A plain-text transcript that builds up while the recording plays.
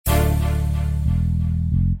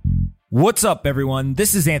What's up, everyone?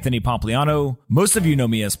 This is Anthony Pompliano. Most of you know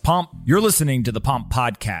me as Pomp. You're listening to the Pomp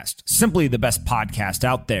Podcast, simply the best podcast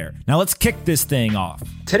out there. Now let's kick this thing off.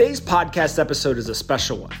 Today's podcast episode is a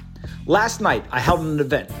special one. Last night, I held an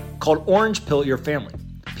event called Orange Pill Your Family.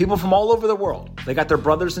 People from all over the world, they got their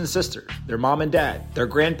brothers and sisters, their mom and dad, their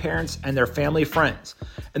grandparents, and their family friends.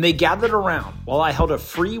 And they gathered around while I held a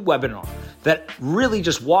free webinar that really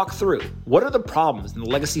just walked through what are the problems in the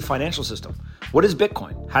legacy financial system? What is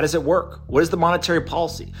Bitcoin? How does it work? What is the monetary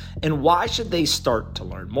policy? And why should they start to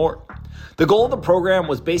learn more? The goal of the program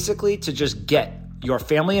was basically to just get your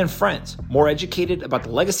family and friends more educated about the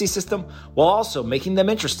legacy system while also making them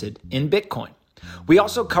interested in Bitcoin. We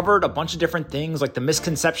also covered a bunch of different things like the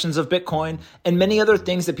misconceptions of Bitcoin and many other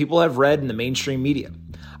things that people have read in the mainstream media.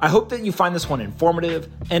 I hope that you find this one informative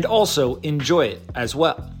and also enjoy it as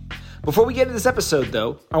well. Before we get into this episode,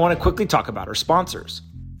 though, I want to quickly talk about our sponsors.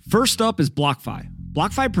 First up is BlockFi.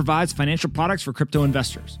 BlockFi provides financial products for crypto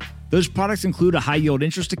investors. Those products include a high-yield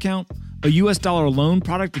interest account, a US dollar loan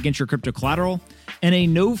product against your crypto collateral, and a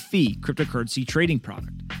no-fee cryptocurrency trading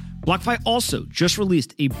product. BlockFi also just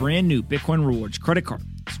released a brand new Bitcoin Rewards credit card.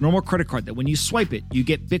 It's a normal credit card that when you swipe it, you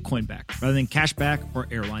get Bitcoin back rather than cash back or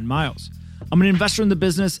airline miles. I'm an investor in the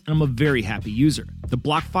business and I'm a very happy user. The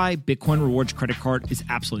BlockFi Bitcoin Rewards credit card is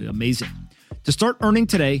absolutely amazing. To start earning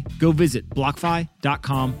today, go visit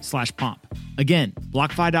blockfi.com/pomp. Again,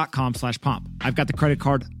 blockfi.com/pomp. I've got the credit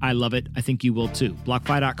card. I love it. I think you will too.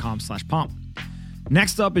 blockfi.com/pomp.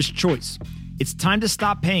 Next up is Choice. It's time to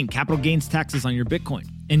stop paying capital gains taxes on your Bitcoin,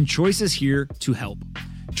 and Choice is here to help.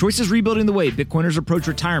 Choice is rebuilding the way Bitcoiners approach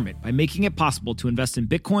retirement by making it possible to invest in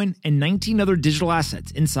Bitcoin and 19 other digital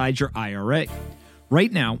assets inside your IRA.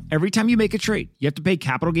 Right now, every time you make a trade, you have to pay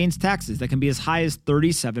capital gains taxes that can be as high as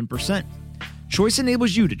 37%. Choice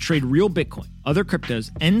enables you to trade real Bitcoin, other cryptos,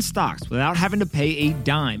 and stocks without having to pay a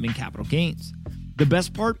dime in capital gains. The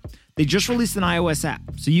best part? They just released an iOS app,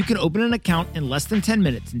 so you can open an account in less than 10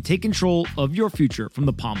 minutes and take control of your future from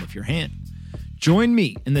the palm of your hand. Join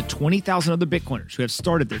me and the 20,000 other Bitcoiners who have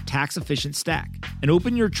started their tax-efficient stack and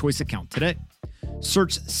open your Choice account today.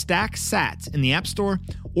 Search Stack Sats in the App Store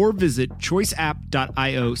or visit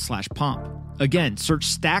choiceapp.io/pomp. Again, search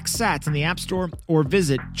Stack Sats in the App Store or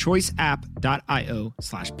visit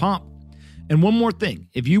choiceapp.io/pomp. And one more thing,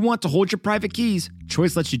 if you want to hold your private keys,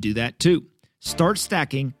 Choice lets you do that too. Start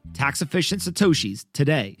stacking tax-efficient Satoshis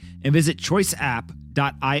today and visit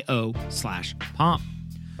choiceapp.io/pomp.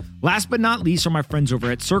 Last but not least are my friends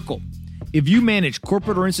over at Circle. If you manage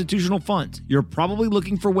corporate or institutional funds, you're probably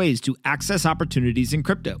looking for ways to access opportunities in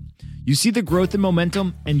crypto. You see the growth and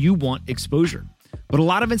momentum and you want exposure. But a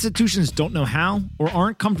lot of institutions don't know how or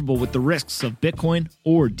aren't comfortable with the risks of Bitcoin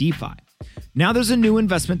or DeFi. Now there's a new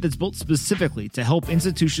investment that's built specifically to help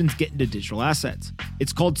institutions get into digital assets.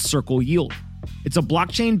 It's called Circle Yield. It's a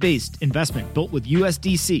blockchain-based investment built with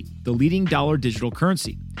USDC, the leading dollar digital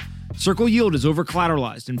currency. Circle Yield is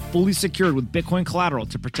over-collateralized and fully secured with Bitcoin collateral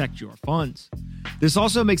to protect your funds. This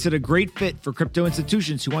also makes it a great fit for crypto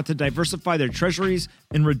institutions who want to diversify their treasuries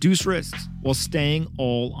and reduce risks while staying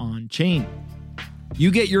all on-chain.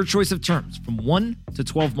 You get your choice of terms from 1 to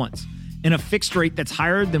 12 months and a fixed rate that's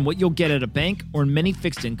higher than what you'll get at a bank or in many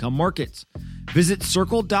fixed income markets. Visit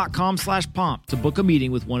circle.com/pomp to book a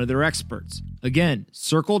meeting with one of their experts. Again,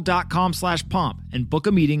 circle.com/pomp and book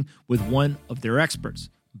a meeting with one of their experts.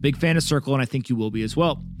 Big fan of Circle, and I think you will be as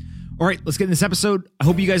well. All right, let's get in this episode. I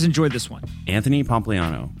hope you guys enjoyed this one. Anthony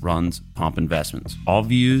Pompliano runs Pomp Investments. All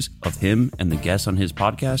views of him and the guests on his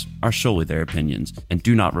podcast are solely their opinions and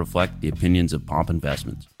do not reflect the opinions of Pomp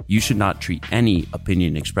Investments. You should not treat any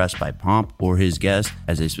opinion expressed by Pomp or his guests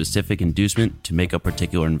as a specific inducement to make a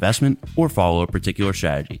particular investment or follow a particular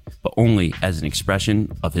strategy, but only as an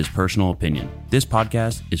expression of his personal opinion. This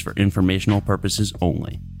podcast is for informational purposes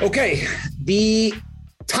only. Okay, the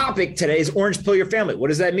topic today is Orange Pill Your Family. What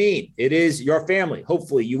does that mean? It is your family.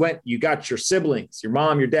 Hopefully you got your siblings, your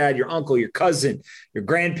mom, your dad, your uncle, your cousin, your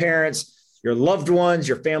grandparents, your loved ones,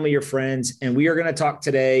 your family, your friends. And we are going to talk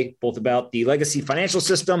today both about the legacy financial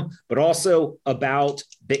system, but also about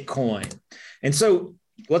Bitcoin. And so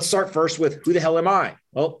let's start first with who the hell am I?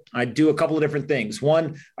 Well, I do a couple of different things.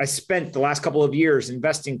 One, I spent the last couple of years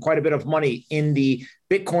investing quite a bit of money in the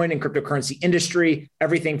Bitcoin and cryptocurrency industry,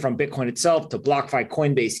 everything from Bitcoin itself to BlockFi,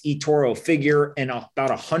 Coinbase, eToro, Figure, and about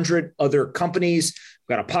 100 other companies. I've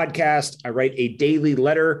got a podcast. I write a daily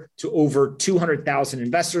letter to over 200,000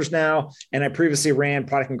 investors now. And I previously ran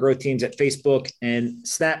product and growth teams at Facebook and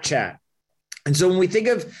Snapchat. And so when we think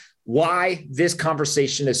of why this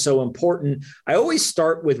conversation is so important, I always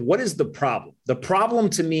start with what is the problem? The problem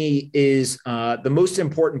to me is the most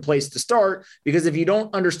important place to start, because if you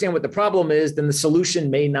don't understand what the problem is, then the solution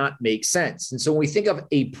may not make sense. And so when we think of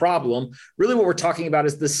a problem, really what we're talking about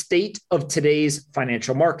is the state of today's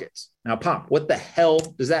financial markets. Now, Pomp, what the hell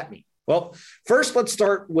does that mean? Well, first, let's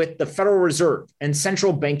start with the Federal Reserve and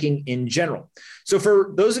central banking in general. So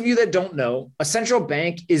for those of you that don't know, a central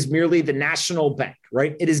bank is merely the national bank,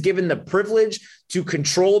 right? It is given the privilege to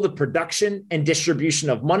control the production and distribution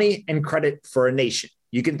of money and credit for a nation.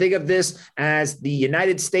 You can think of this as the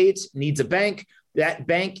United States needs a bank. That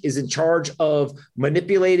bank is in charge of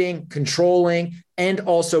manipulating, controlling, and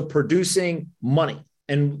also producing money.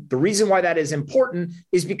 And the reason why that is important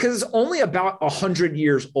is because it's only about 100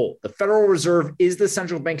 years old. The Federal Reserve is the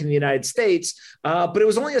central bank in the United States, but it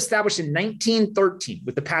was only established in 1913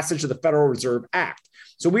 with the passage of the Federal Reserve Act.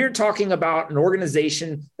 So we are talking about an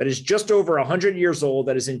organization that is just over 100 years old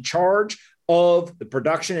that is in charge of the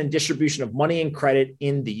production and distribution of money and credit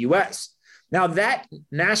in the U.S. Now, that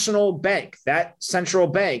national bank, that central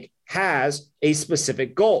bank, has a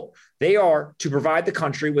specific goal. They are to provide the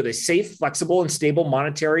country with a safe, flexible, and stable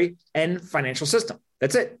monetary and financial system.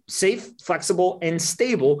 That's it. Safe, flexible, and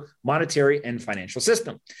stable monetary and financial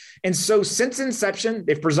system. And so since inception,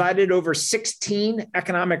 they've presided over 16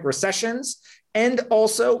 economic recessions. And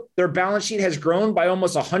also their balance sheet has grown by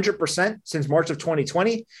almost 100% since March of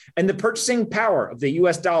 2020. And the purchasing power of the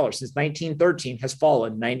US dollar since 1913 has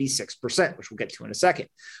fallen 96%, which we'll get to in a second.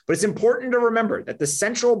 But it's important to remember that the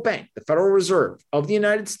central bank, the Federal Reserve of the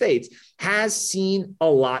United States, has seen a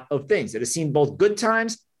lot of things. It has seen both good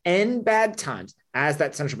times and bad times as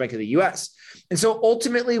that central bank of the US. And so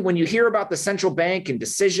ultimately, when you hear about the central bank and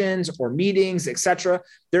decisions or meetings, et cetera,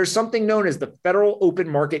 there's something known as the Federal Open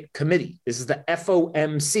Market Committee. This is the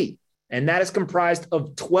FOMC, and that is comprised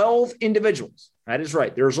of 12 individuals. That is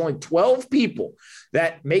right. There's only 12 people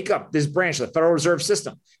that make up this branch of the Federal Reserve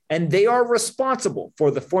System, and they are responsible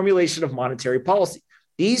for the formulation of monetary policy.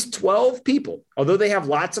 These 12 people, although they have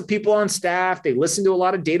lots of people on staff, they listen to a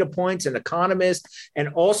lot of data points and economists and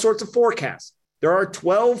all sorts of forecasts. There are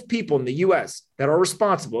 12 people in the US that are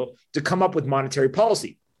responsible to come up with monetary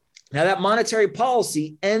policy. Now, that monetary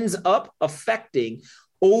policy ends up affecting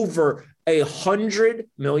over 100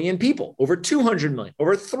 million people, over 200 million,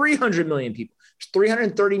 over 300 million people.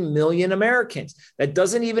 330 million Americans. That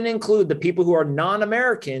doesn't even include the people who are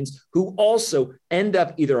non-Americans who also end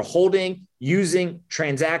up either holding, using,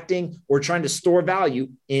 transacting, or trying to store value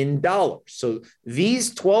in dollars. So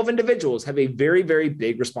these 12 individuals have a very, very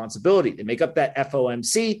big responsibility. They make up that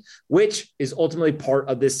FOMC, which is ultimately part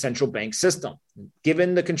of this central bank system,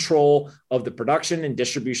 given the control of the production and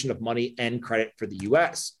distribution of money and credit for the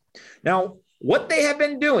US. Now, what they have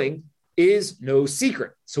been doing is no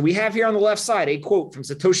secret. So we have here on the left side a quote from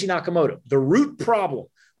Satoshi Nakamoto. The root problem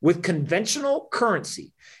with conventional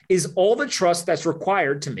currency is all the trust that's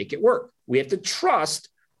required to make it work. We have to trust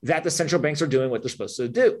that the central banks are doing what they're supposed to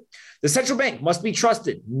do. The central bank must be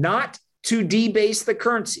trusted not to debase the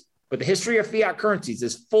currency, but the history of fiat currencies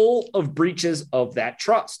is full of breaches of that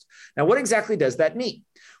trust. Now, what exactly does that mean?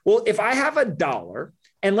 Well, if I have a dollar,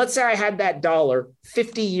 and let's say I had that dollar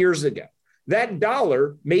 50 years ago, that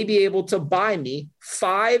dollar may be able to buy me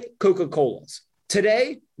 5 Coca-Colas.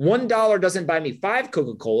 Today, $1 doesn't buy me 5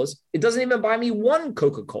 Coca-Colas. It doesn't even buy me 1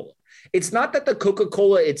 Coca-Cola. It's not that the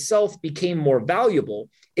Coca-Cola itself became more valuable.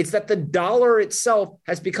 It's that the dollar itself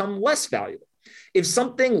has become less valuable. If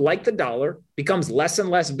something like the dollar becomes less and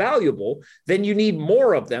less valuable, then you need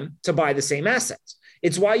more of them to buy the same assets.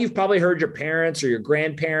 It's why you've probably heard your parents or your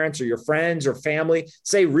grandparents or your friends or family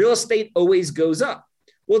say real estate always goes up.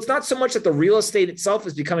 Well, it's not so much that the real estate itself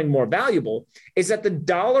is becoming more valuable, it's that the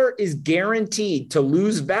dollar is guaranteed to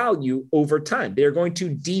lose value over time. They're going to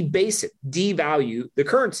debase it, devalue the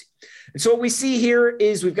currency. And so what we see here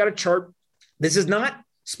is we've got a chart. This is not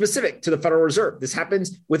specific to the Federal Reserve. This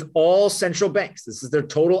happens with all central banks. This is their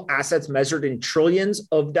total assets measured in trillions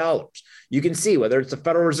of dollars. You can see whether it's the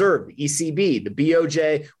Federal Reserve, the ECB, the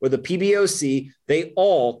BOJ, or the PBOC, they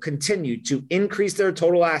all continue to increase their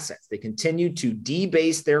total assets. They continue to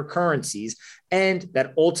debase their currencies. And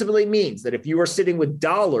that ultimately means that if you are sitting with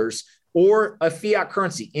dollars or a fiat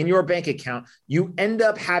currency in your bank account, you end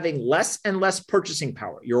up having less and less purchasing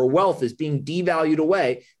power. Your wealth is being devalued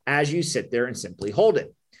away as you sit there and simply hold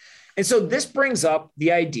it. And so this brings up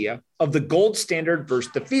the idea of the gold standard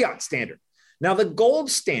versus the fiat standard. Now, the gold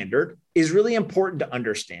standard is really important to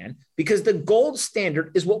understand because the gold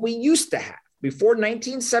standard is what we used to have. Before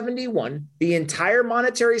 1971, the entire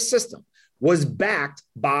monetary system was backed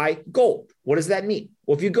by gold. What does that mean?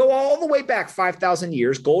 Well, if you go all the way back 5,000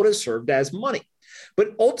 years, gold has served as money.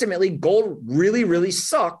 But ultimately, gold really, really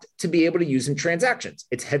sucked to be able to use in transactions.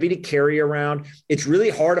 It's heavy to carry around. It's really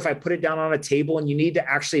hard if I put it down on a table and you need to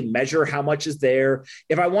actually measure how much is there.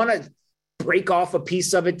 If I want to break off a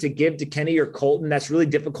piece of it to give to Kenny or Colton, that's really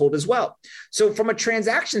difficult as well. So from a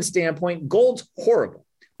transaction standpoint, gold's horrible,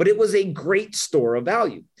 but it was a great store of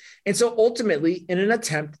value. And so ultimately, in an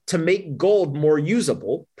attempt to make gold more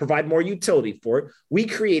usable, provide more utility for it, we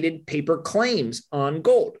created paper claims on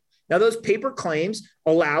gold. Now, those paper claims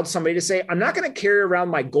allowed somebody to say, I'm not going to carry around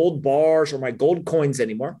my gold bars or my gold coins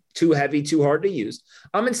anymore. Too heavy, too hard to use.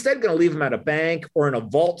 I'm instead going to leave them at a bank or in a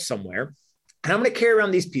vault somewhere. And I'm going to carry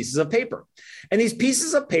around these pieces of paper. And these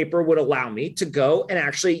pieces of paper would allow me to go and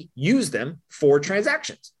actually use them for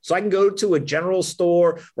transactions. So I can go to a general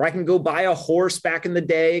store or I can go buy a horse back in the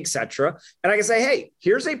day, et cetera. And I can say, hey,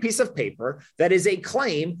 here's a piece of paper that is a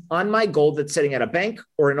claim on my gold that's sitting at a bank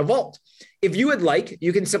or in a vault. If you would like,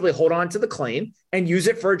 you can simply hold on to the claim and use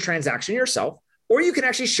it for a transaction yourself, or you can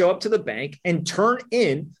actually show up to the bank and turn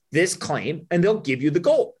in this claim and they'll give you the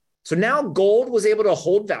gold. So now gold was able to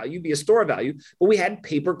hold value, be a store of value, but we had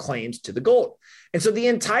paper claims to the gold. And so the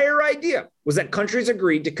entire idea was that countries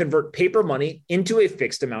agreed to convert paper money into a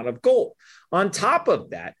fixed amount of gold. On top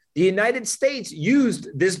of that, the United States used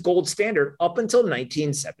this gold standard up until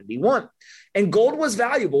 1971. And gold was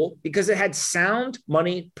valuable because it had sound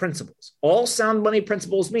money principles. All sound money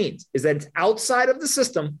principles means is that it's outside of the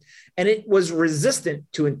system and it was resistant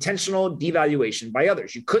to intentional devaluation by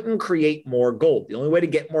others. You couldn't create more gold. The only way to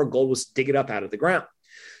get more gold was to dig it up out of the ground.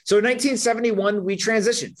 So in 1971, we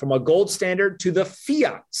transitioned from a gold standard to the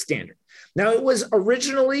fiat standard. Now, it was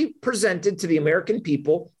originally presented to the American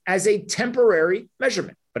people as a temporary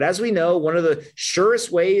measurement. But as we know, one of the surest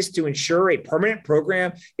ways to ensure a permanent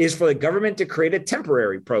program is for the government to create a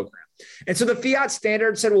temporary program. And so the fiat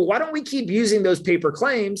standard said, well, why don't we keep using those paper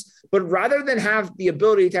claims, but rather than have the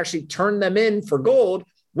ability to actually turn them in for gold,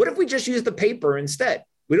 what if we just use the paper instead?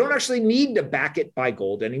 We don't actually need to back it by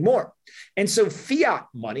gold anymore. And so fiat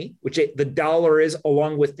money, which the dollar is,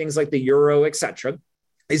 along with things like the euro, et cetera,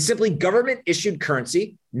 is simply government issued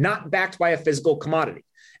currency, not backed by a physical commodity.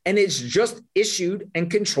 And it's just issued and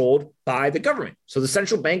controlled by the government. So the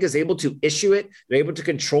central bank is able to issue it. They're able to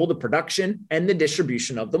control the production and the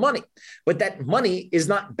distribution of the money. But that money is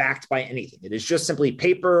not backed by anything. It is just simply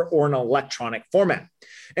paper or an electronic format.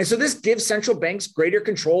 And so this gives central banks greater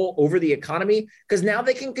control over the economy because now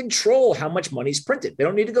they can control how much money is printed. They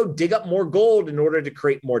don't need to go dig up more gold in order to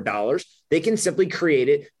create more dollars. They can simply create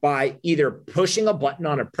it by either pushing a button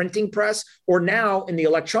on a printing press, or now in the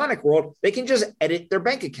electronic world, they can just edit their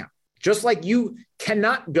bank account. Just like you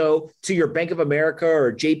cannot go to your Bank of America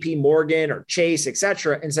or JP Morgan or Chase, et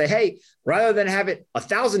cetera, and say, hey, rather than have it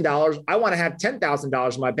 $1,000, I want to have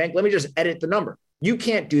 $10,000 in my bank. Let me just edit the number. You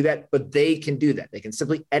can't do that, but they can do that. They can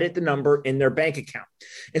simply edit the number in their bank account.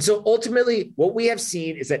 And so ultimately, what we have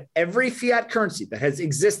seen is that every fiat currency that has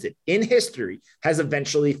existed in history has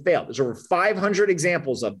eventually failed. There's over 500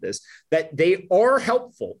 examples of this, that they are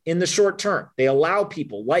helpful in the short term. They allow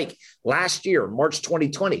people, like last year, March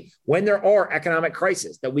 2020, when there are economic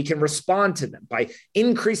crises, that we can respond to them by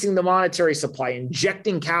increasing the monetary supply,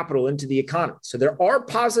 injecting capital into the economy. So there are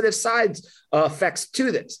positive effects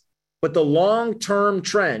to this. But the long-term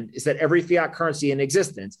trend is that every fiat currency in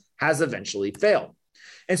existence has eventually failed.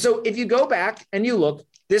 And so if you go back and you look,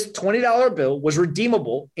 this $20 bill was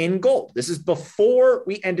redeemable in gold. This is before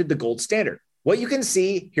we ended the gold standard. What you can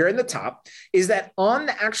see here in the top is that on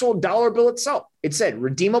the actual dollar bill itself, it said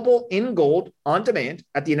redeemable in gold on demand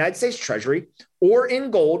at the United States Treasury, or in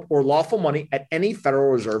gold or lawful money at any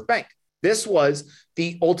Federal Reserve Bank. This was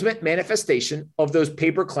the ultimate manifestation of those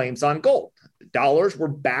paper claims on gold. Dollars were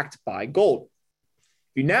backed by gold.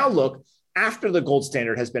 If you now look after the gold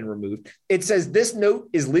standard has been removed, it says this note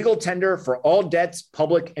is legal tender for all debts,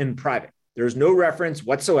 public and private. There's no reference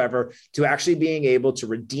whatsoever to actually being able to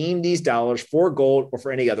redeem these dollars for gold or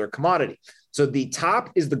for any other commodity. So the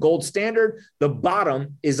top is the gold standard. The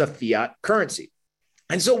bottom is a fiat currency.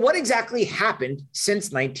 And so what exactly happened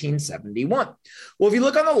since 1971? Well, if you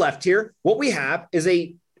look on the left here, what we have is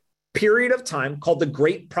a period of time called the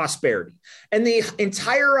Great Prosperity. And the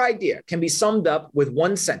entire idea can be summed up with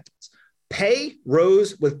one sentence: pay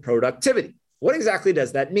rose with productivity. What exactly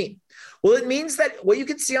does that mean? Well, it means that what you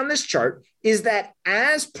can see on this chart is that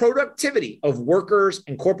as productivity of workers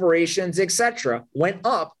and corporations, et cetera, went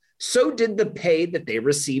up, so did the pay that they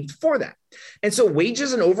received for that. And so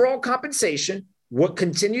wages and overall compensation what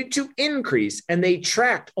continued to increase, and they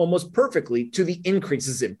tracked almost perfectly to the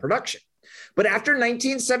increases in production. But after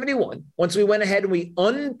 1971, once we went ahead and we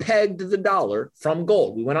unpegged the dollar from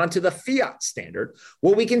gold, we went on to the fiat standard,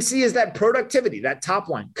 what we can see is that productivity, that top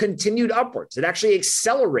line, continued upwards. It actually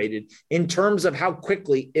accelerated in terms of how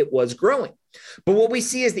quickly it was growing. But what we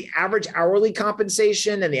see is the average hourly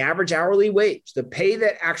compensation and the average hourly wage, the pay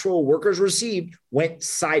that actual workers received, went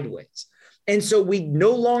sideways. And so we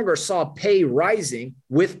no longer saw pay rising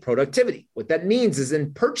with productivity. What that means is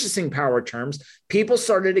in purchasing power terms, people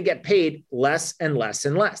started to get paid less and less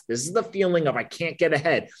and less. This is the feeling of I can't get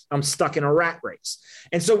ahead. I'm stuck in a rat race.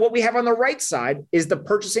 And so what we have on the right side is the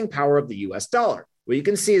purchasing power of the US dollar. What you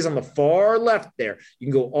can see is on the far left there, you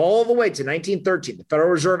can go all the way to 1913. The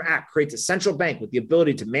Federal Reserve Act creates a central bank with the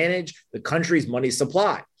ability to manage the country's money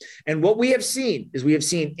supply. And what we have seen is we have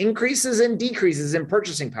seen increases and decreases in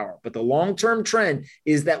purchasing power. But the long-term trend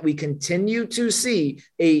is that we continue to see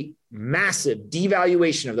a massive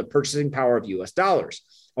devaluation of the purchasing power of US dollars.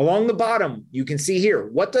 Along the bottom, you can see here,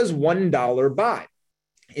 what does $1 buy?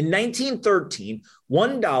 In 1913,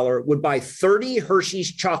 $1 would buy 30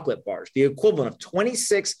 Hershey's chocolate bars, the equivalent of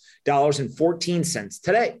 $26.14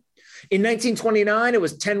 today. In 1929, it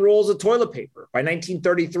was 10 rolls of toilet paper. By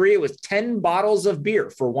 1933, it was 10 bottles of beer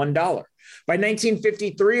for $1. By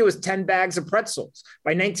 1953, it was 10 bags of pretzels.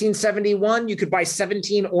 By 1971, you could buy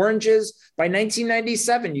 17 oranges. By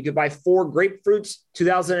 1997, you could buy 4 grapefruits,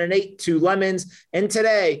 2008, 2 lemons, and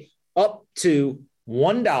today up to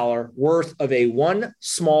 $1 worth of one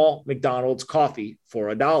small McDonald's coffee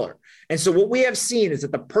for $1. And so what we have seen is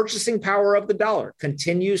that the purchasing power of the dollar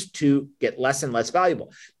continues to get less and less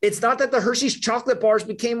valuable. It's not that the Hershey's chocolate bars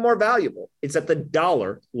became more valuable. It's that the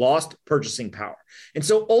dollar lost purchasing power. And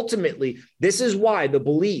so ultimately, this is why the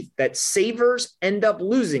belief that savers end up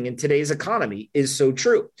losing in today's economy is so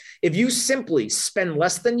true. If you simply spend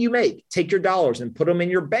less than you make, take your dollars and put them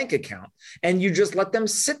in your bank account, and you just let them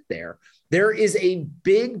sit there, there is a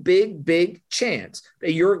big chance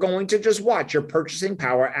that you're going to just watch your purchasing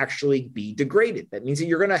power actually be degraded. That means that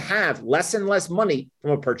you're going to have less and less money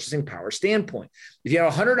from a purchasing power standpoint. If you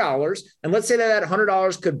have $100, and let's say that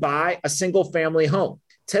 $100 could buy a single family home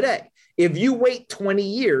today, if you wait 20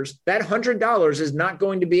 years, that $100 is not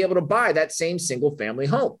going to be able to buy that same single family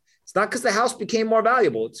home. It's not because the house became more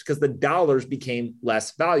valuable. It's because the dollars became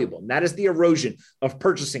less valuable. And that is the erosion of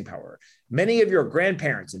purchasing power. Many of your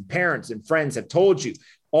grandparents and parents and friends have told you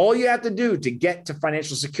all you have to do to get to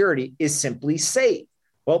financial security is simply save.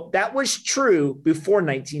 Well, that was true before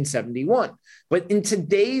 1971. But in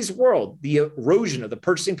today's world, the erosion of the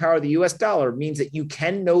purchasing power of the US dollar means that you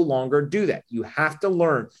can no longer do that. You have to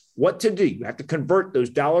learn what to do. You have to convert those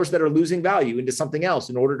dollars that are losing value into something else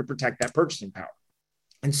in order to protect that purchasing power.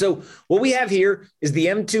 And so what we have here is the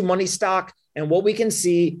M2 money stock. And what we can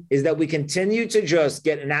see is that we continue to just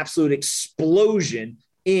get an absolute explosion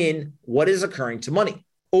in what is occurring to money.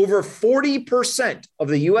 Over 40% of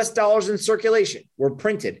the US dollars in circulation were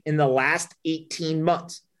printed in the last 18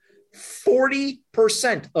 months.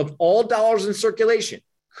 40% of all dollars in circulation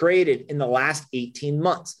created in the last 18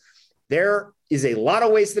 months. There is a lot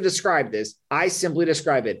of ways to describe this. I simply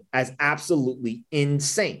describe it as absolutely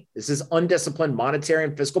insane. This is undisciplined monetary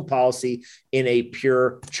and fiscal policy in a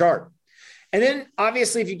pure chart. And then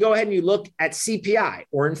obviously, if you go ahead and you look at CPI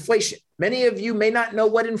or inflation, many of you may not know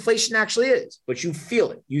what inflation actually is, but you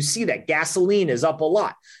feel it. You see that gasoline is up a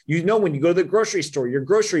lot. You know, when you go to the grocery store, your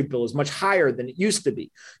grocery bill is much higher than it used to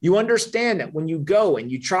be. You understand that when you go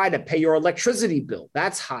and you try to pay your electricity bill,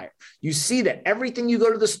 that's higher. You see that everything you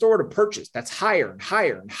go to the store to purchase, that's higher and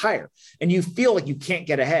higher and higher. And you feel like you can't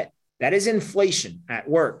get ahead. That is inflation at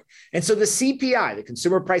work. And so the CPI, the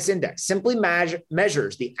Consumer Price Index, simply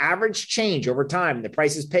measures the average change over time in the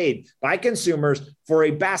prices paid by consumers for a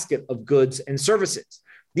basket of goods and services.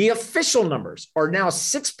 The official numbers are now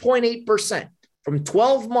 6.8%. From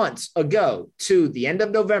 12 months ago to the end of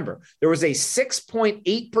November, there was a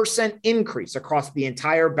 6.8% increase across the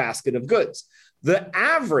entire basket of goods. The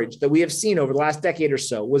average that we have seen over the last decade or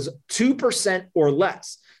so was 2% or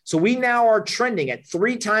less. So we now are trending at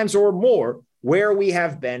 3 times or more where we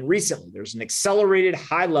have been recently. There's an accelerated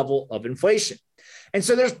high level of inflation. And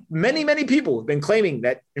so there's many people who've been claiming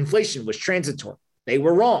that inflation was transitory. They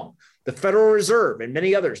were wrong. The Federal Reserve and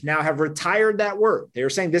many others now have retired that word. They're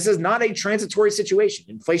saying this is not a transitory situation.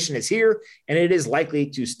 Inflation is here and it is likely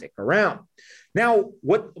to stick around. Now,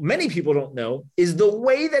 what many people don't know is the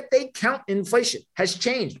way that they count inflation has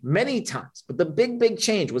changed many times. But the big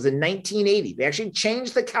change was in 1980. They actually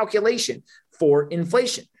changed the calculation for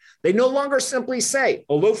inflation. They no longer simply say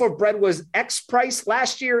a loaf of bread was X price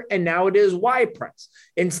last year and now it is Y price.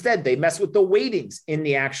 Instead, they mess with the weightings in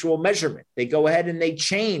the actual measurement. They go ahead and they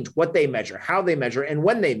change what they measure, how they measure, and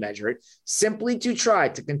when they measure it, simply to try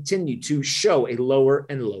to continue to show a lower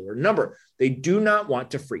and lower number. They do not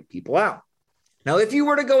want to freak people out. Now, if you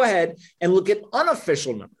were to go ahead and look at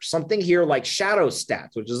unofficial numbers, something here like Shadow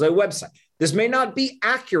Stats, which is a website, this may not be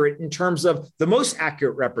accurate in terms of the most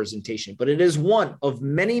accurate representation, but it is one of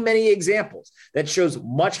many, many examples that shows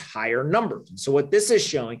much higher numbers. And so what this is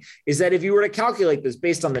showing is that if you were to calculate this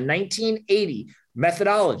based on the 1980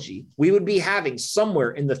 methodology, we would be having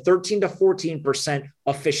somewhere in the 13 to 14%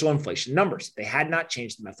 official inflation numbers. They had not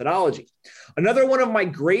changed the methodology. Another one of my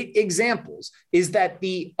great examples is that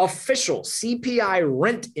the official CPI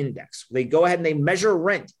rent index, they go ahead and they measure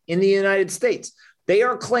rent in the United States. They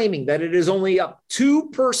are claiming that it is only up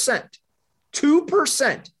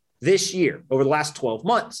 2% this year over the last 12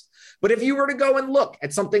 months. But if you were to go and look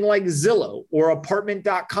at something like Zillow or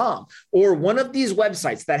apartment.com or one of these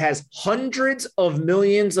websites that has hundreds of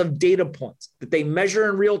millions of data points that they measure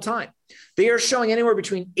in real time, they are showing anywhere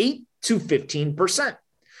between 8 to 15%.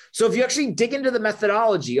 So if you actually dig into the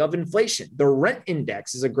methodology of inflation, the rent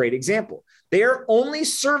index is a great example. They are only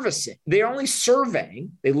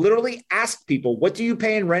surveying, they literally ask people, what do you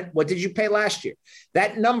pay in rent? What did you pay last year?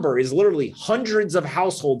 That number is literally hundreds of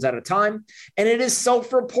households at a time, and it is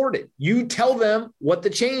self-reported. You tell them what the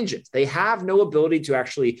change is. They have no ability to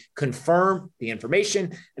actually confirm the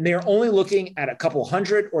information, and they are only looking at a couple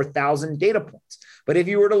hundred or thousand data points. But if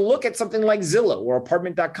you were to look at something like Zillow or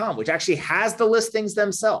apartment.com, which actually has the listings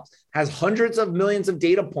themselves, has hundreds of millions of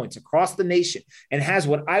data points across the nation, and has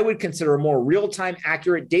what I would consider a more real-time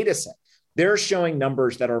accurate data set, they're showing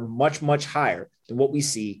numbers that are much, much higher than what we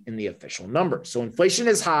see in the official numbers. So inflation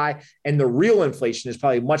is high, and the real inflation is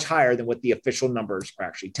probably much higher than what the official numbers are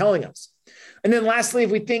actually telling us. And then lastly,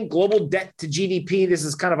 if we think global debt to GDP, this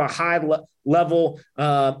is kind of a high-level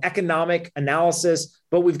economic analysis,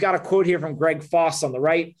 but we've got a quote here from Greg Foss on the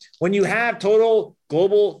right. When you have total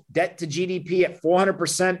global debt to GDP at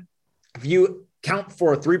 400%, if you count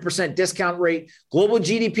for a 3% discount rate, global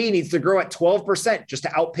GDP needs to grow at 12% just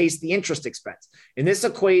to outpace the interest expense. In this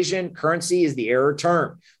equation, currency is the error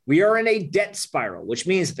term. We are in a debt spiral, which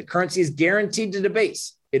means that the currency is guaranteed to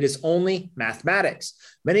debase. It is only mathematics.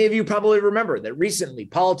 Many of you probably remember that recently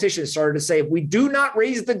politicians started to say, if we do not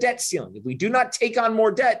raise the debt ceiling, if we do not take on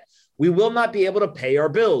more debt, we will not be able to pay our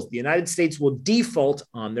bills. The United States will default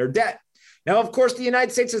on their debt. Now, of course, the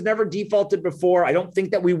United States has never defaulted before. I don't think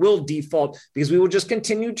that we will default because we will just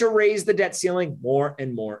continue to raise the debt ceiling more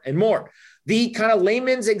and more and more. The kind of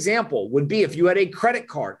layman's example would be if you had a credit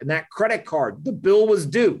card and that credit card, the bill was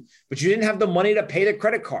due, but you didn't have the money to pay the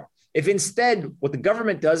credit card. If instead what the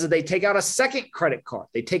government does is they take out a second credit card,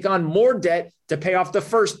 they take on more debt to pay off the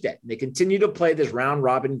first debt, and they continue to play this round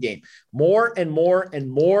robin game, more and more and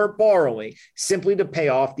more borrowing simply to pay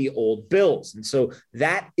off the old bills. And so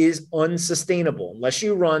that is unsustainable. Unless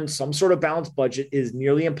you run some sort of balanced budget, it is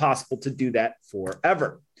nearly impossible to do that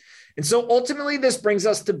forever. And so ultimately, this brings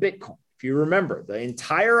us to Bitcoin. If you remember, the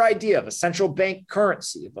entire idea of a central bank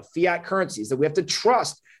currency, of a fiat currency, is that we have to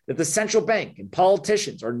trust that the central bank and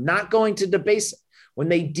politicians are not going to debase it. When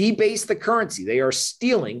they debase the currency, they are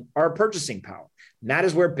stealing our purchasing power. And that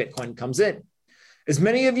is where Bitcoin comes in. As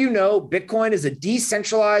many of you know, Bitcoin is a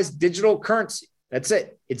decentralized digital currency. That's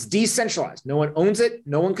it. It's decentralized. No one owns it.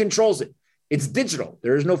 No one controls it. It's digital.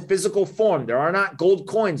 There is no physical form. There are not gold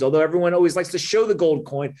coins, although everyone always likes to show the gold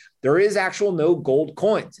coin. There is no gold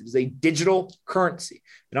coins. It is a digital currency.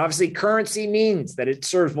 And obviously, currency means that it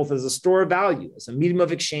serves both as a store of value, as a medium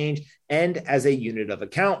of exchange, and as a unit of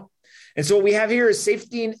account. And so what we have here is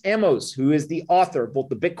Saifedean Ammous, who is the author of both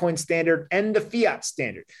the Bitcoin standard and the fiat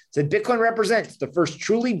standard. Said Bitcoin represents the first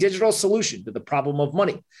truly digital solution to the problem of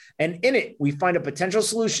money. And in it, we find a potential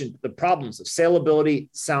solution to the problems of salability,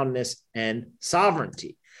 soundness, and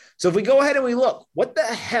sovereignty. So if we go ahead and we look, what the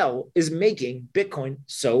hell is making Bitcoin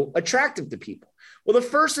so attractive to people? Well, the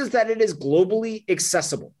first is that it is globally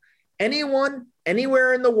accessible. Anyone,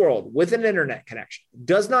 anywhere in the world with an internet connection,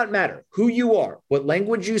 does not matter who you are, what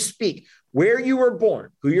language you speak, where you were born,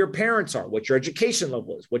 who your parents are, what your education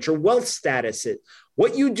level is, what your wealth status is,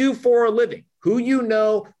 what you do for a living, who you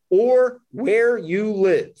know, or where you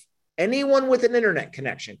live. Anyone with an internet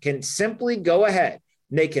connection can simply go ahead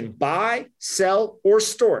and they can buy, sell, or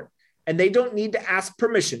store it, and they don't need to ask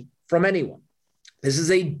permission from anyone. This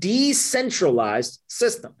is a decentralized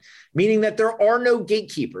system, meaning that there are no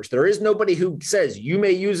gatekeepers. There is nobody who says you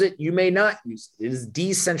may use it, you may not use it. It is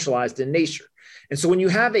decentralized in nature. And so when you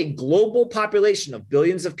have a global population of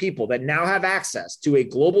billions of people that now have access to a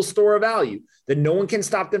global store of value that no one can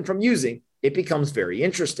stop them from using, it becomes very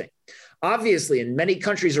interesting. Obviously, in many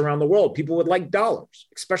countries around the world, people would like dollars,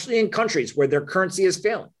 especially in countries where their currency is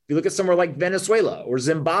failing. If you look at somewhere like Venezuela or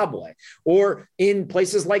Zimbabwe, or in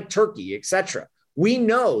places like Turkey, etc., we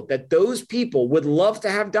know that those people would love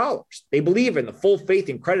to have dollars. They believe in the full faith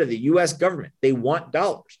and credit of the US government. They want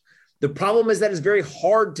dollars. The problem is that it's very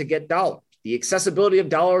hard to get dollars. The accessibility of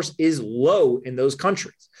dollars is low in those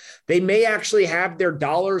countries. They may actually have their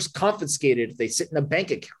dollars confiscated if they sit in a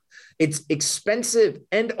bank account. It's expensive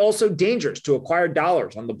and also dangerous to acquire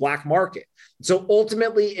dollars on the black market. So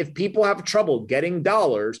ultimately, if people have trouble getting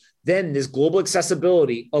dollars, then this global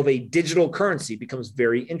accessibility of a digital currency becomes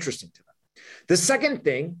very interesting to them. The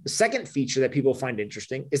second feature that people find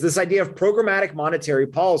interesting is this idea of programmatic monetary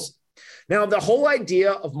policy. Now, the whole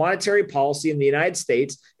idea of monetary policy in the United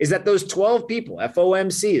States is that those 12 people,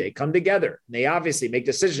 FOMC, they come together and they obviously make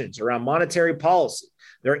decisions around monetary policy.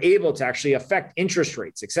 They're able to actually affect interest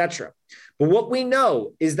rates, etc. But what we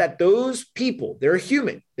know is that those people, they're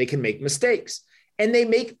human. They can make mistakes. And they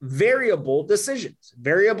make variable decisions.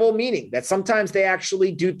 Variable meaning that sometimes they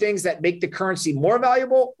actually do things that make the currency more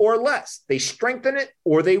valuable or less. They strengthen it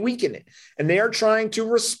or they weaken it. And they are trying to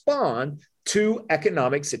respond to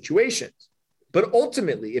economic situations. But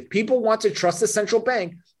ultimately, if people want to trust the central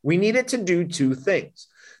bank, we need it to do two things.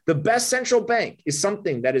 The best central bank is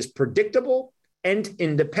something that is predictable and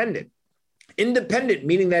independent. Independent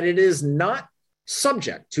meaning that it is not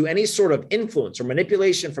subject to any sort of influence or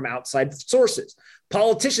manipulation from outside sources.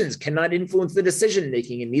 Politicians cannot influence the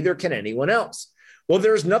decision-making, and neither can anyone else. Well,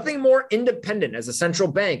 there's nothing more independent as a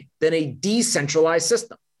central bank than a decentralized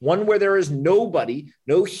system, one where there is nobody,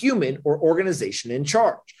 no human or organization in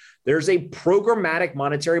charge. There's a programmatic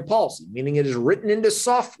monetary policy, meaning it is written into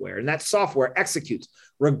software, and that software executes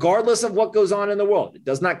regardless of what goes on in the world. It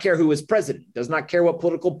does not care who is president. It does not care what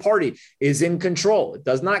political party is in control. It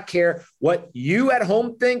does not care what you at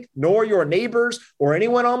home think, nor your neighbors or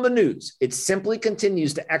anyone on the news. It simply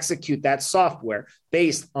continues to execute that software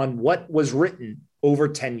based on what was written over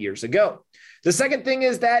 10 years ago. The second thing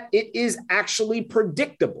is that it is actually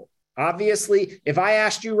predictable. Obviously, if I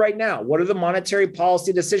asked you right now, what are the monetary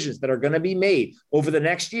policy decisions that are going to be made over the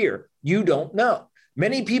next year? You don't know.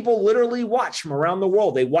 Many people literally watch from around the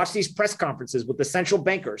world. They watch these press conferences with the central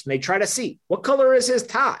bankers and they try to see what color is his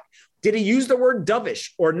tie? Did he use the word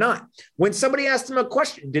dovish or not? When somebody asked him a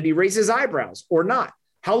question, did he raise his eyebrows or not?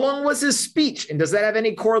 How long was his speech? And does that have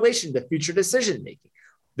any correlation to future decision making?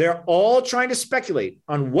 They're all trying to speculate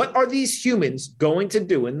on what are these humans going to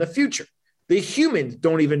do in the future. The humans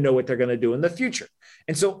don't even know what they're going to do in the future.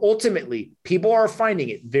 And so ultimately, people are finding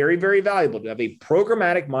it very, very valuable to have a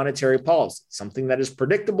programmatic monetary policy, something that is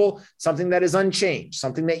predictable, something that is unchanged,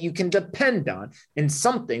 something that you can depend on, and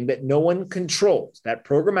something that no one controls. That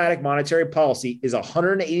programmatic monetary policy is a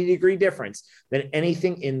 180-degree difference than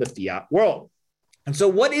anything in the fiat world. And so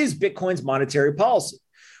what is Bitcoin's monetary policy?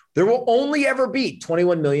 There will only ever be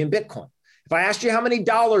 21 million Bitcoin. If I asked you how many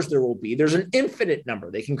dollars there will be, there's an infinite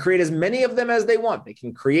number. They can create as many of them as they want. They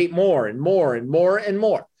can create more and more and more and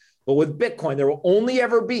more. But with Bitcoin, there will only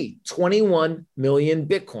ever be 21 million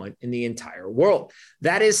Bitcoin in the entire world.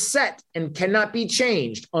 That is set and cannot be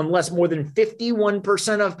changed unless more than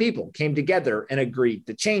 51% of people came together and agreed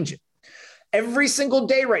to change it. Every single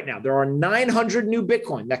day right now, there are 900 new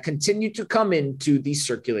Bitcoin that continue to come into the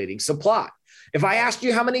circulating supply. If I asked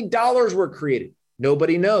you how many dollars were created,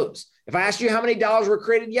 nobody knows. If I asked you how many dollars were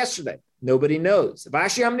created yesterday, nobody knows. If I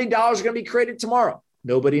asked you how many dollars are going to be created tomorrow,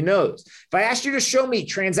 nobody knows. If I asked you to show me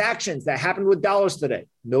transactions that happened with dollars today,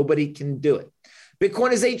 nobody can do it.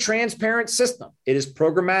 Bitcoin is a transparent system. It is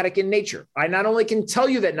programmatic in nature. I not only can tell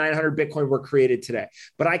you that 900 Bitcoin were created today,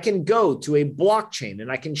 but I can go to a blockchain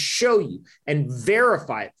and I can show you and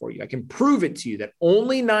verify it for you. I can prove it to you that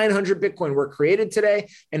only 900 Bitcoin were created today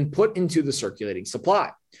and put into the circulating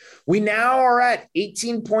supply. We now are at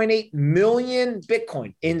 18.8 million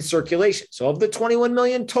Bitcoin in circulation. So of the 21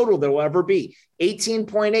 million total there will ever be,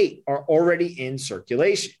 18.8 are already in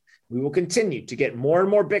circulation. We will continue to get more and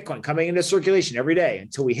more Bitcoin coming into circulation every day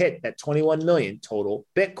until we hit that 21 million total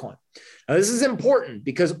Bitcoin. Now, this is important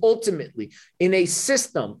because ultimately, in a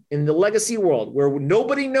system in the legacy world where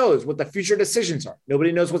nobody knows what the future decisions are,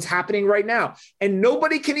 nobody knows what's happening right now, and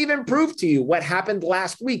nobody can even prove to you what happened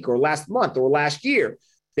last week or last month or last year.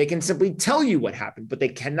 They can simply tell you what happened, but they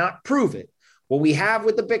cannot prove it. What we have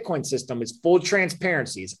with the Bitcoin system is full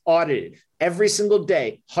transparency. It's audited every single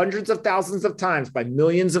day, hundreds of thousands of times by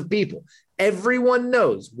millions of people. Everyone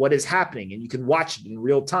knows what is happening, and you can watch it in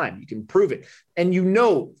real time. You can prove it. And you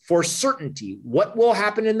know for certainty what will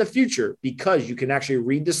happen in the future because you can actually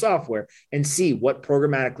read the software and see what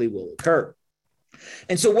programmatically will occur.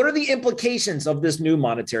 And so what are the implications of this new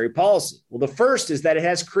monetary policy? Well, the first is that it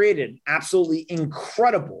has created an absolutely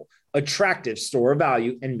incredible, attractive store of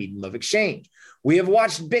value and medium of exchange. We have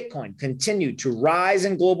watched Bitcoin continue to rise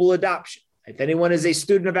in global adoption. If anyone is a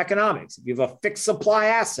student of economics, if you have a fixed supply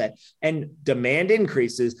asset and demand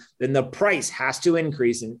increases, then the price has to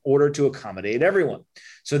increase in order to accommodate everyone.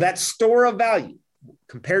 So that store of value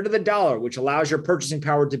compared to the dollar, which allows your purchasing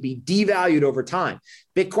power to be devalued over time,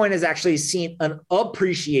 Bitcoin has actually seen an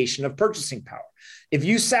appreciation of purchasing power. If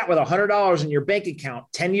you sat with $100 in your bank account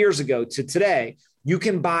 10 years ago to today, you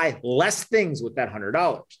can buy less things with that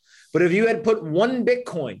 $100. But if you had put one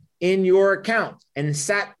Bitcoin in your account and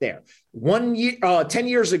sat there 10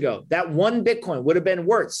 years ago, that one Bitcoin would have been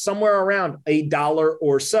worth somewhere around $1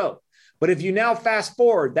 or so. But if you now fast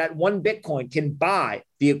forward, that one Bitcoin can buy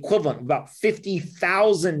the equivalent of about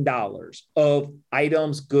 $50,000 of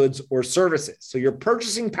items, goods, or services. So your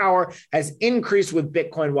purchasing power has increased with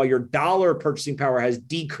Bitcoin while your dollar purchasing power has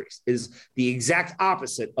decreased. It is the exact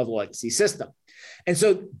opposite of the legacy system. And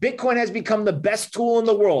so Bitcoin has become the best tool in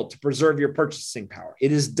the world to preserve your purchasing power.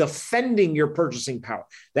 It is defending your purchasing power.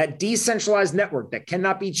 That decentralized network that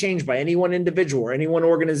cannot be changed by any one individual or any one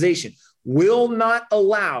organization will not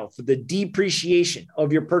allow for the depreciation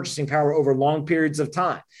of your purchasing power over long periods of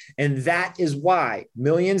time. And that is why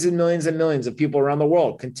millions and millions and millions of people around the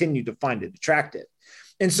world continue to find it attractive.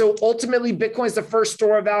 And so ultimately, Bitcoin is the first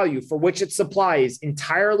store of value for which its supply is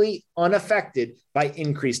entirely unaffected by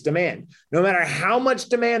increased demand. No matter how much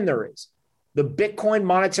demand there is, the Bitcoin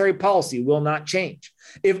monetary policy will not change.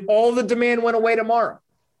 If all the demand went away tomorrow,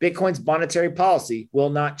 Bitcoin's monetary policy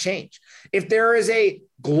will not change. If there is a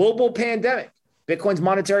global pandemic, Bitcoin's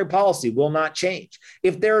monetary policy will not change.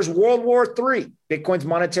 If there's World War III, Bitcoin's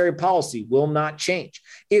monetary policy will not change.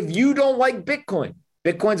 If you don't like Bitcoin,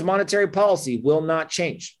 Bitcoin's monetary policy will not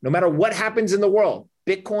change. No matter what happens in the world,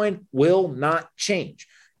 Bitcoin will not change.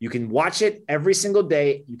 You can watch it every single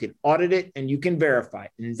day. You can audit it and you can verify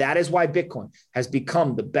it. And that is why Bitcoin has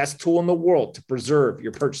become the best tool in the world to preserve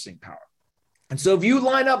your purchasing power. And so if you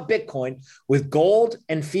line up Bitcoin with gold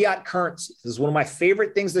and fiat currencies, this is one of my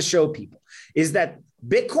favorite things to show people, is that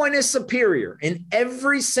Bitcoin is superior in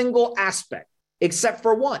every single aspect, except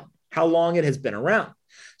for one, how long it has been around.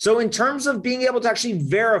 So in terms of being able to actually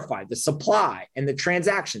verify the supply and the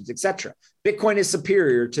transactions, et cetera, Bitcoin is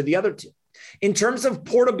superior to the other two. In terms of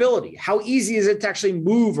portability, how easy is it to actually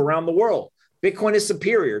move around the world? Bitcoin is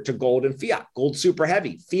superior to gold and fiat. Gold's super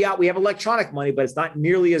heavy. Fiat, we have electronic money, but it's not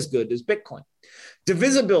nearly as good as Bitcoin.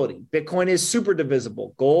 Divisibility, Bitcoin is super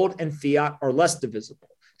divisible. Gold and fiat are less divisible.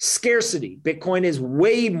 Scarcity, Bitcoin is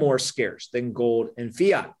way more scarce than gold and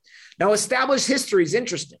fiat. Now, established history is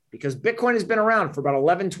interesting because Bitcoin has been around for about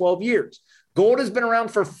 11, 12 years. Gold has been around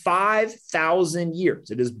for 5,000 years.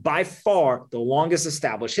 It is by far the longest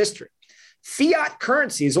established history. Fiat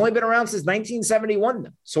currency has only been around since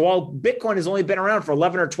 1971. So while Bitcoin has only been around for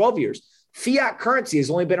 11 or 12 years, fiat currency has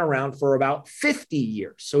only been around for about 50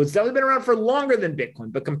 years. So it's definitely been around for longer than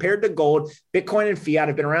Bitcoin. But compared to gold, Bitcoin and fiat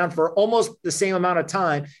have been around for almost the same amount of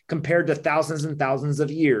time compared to thousands and thousands of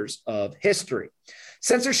years of history.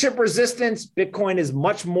 Censorship resistance, Bitcoin is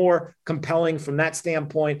much more compelling from that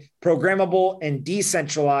standpoint. Programmable and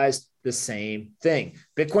decentralized, the same thing.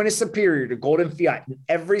 Bitcoin is superior to gold and fiat in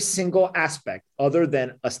every single aspect other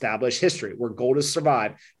than established history, where gold has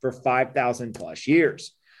survived for 5,000 plus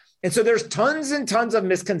years. And so there's tons and tons of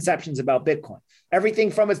misconceptions about Bitcoin. Everything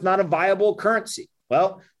from it's not a viable currency.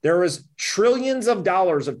 Well, there was trillions of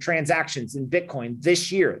dollars of transactions in Bitcoin this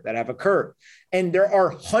year that have occurred. And there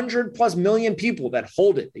are 100+ million people that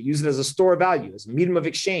hold it. They use it as a store of value, as a medium of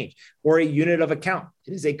exchange, or a unit of account.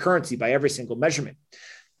 It is a currency by every single measurement.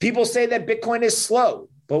 People say that Bitcoin is slow.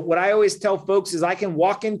 But what I always tell folks is I can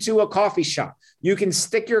walk into a coffee shop. You can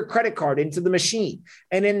stick your credit card into the machine.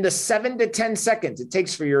 And in the 7 to 10 seconds it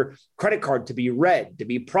takes for your credit card to be read, to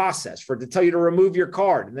be processed, for it to tell you to remove your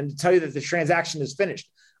card, and then to tell you that the transaction is finished.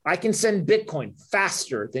 I can send Bitcoin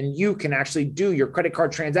faster than you can actually do your credit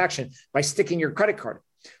card transaction by sticking your credit card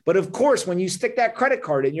in. But of course, when you stick that credit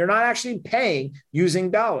card in, you're not actually paying using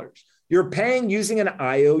dollars. You're paying using an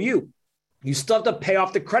IOU. You still have to pay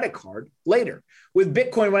off the credit card later. With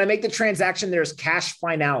Bitcoin, when I make the transaction, there's cash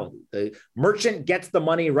finality. The merchant gets the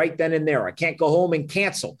money right then and there. I can't go home and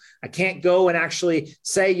cancel. I can't go and actually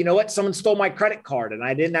say, you know what, someone stole my credit card and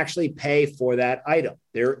I didn't actually pay for that item.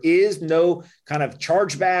 There is no kind of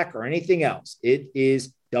chargeback or anything else. It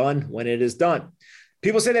is done when it is done.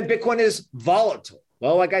 People say that Bitcoin is volatile.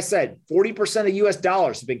 Well, like I said, 40% of US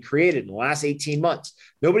dollars have been created in the last 18 months.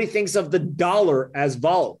 Nobody thinks of the dollar as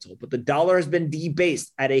volatile, but the dollar has been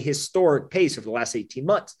debased at a historic pace over the last 18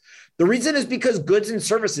 months. The reason is because goods and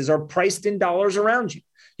services are priced in dollars around you.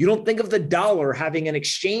 You don't think of the dollar having an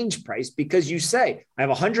exchange price because you say, I have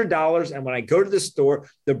 $100, and when I go to the store,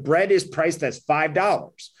 the bread is priced as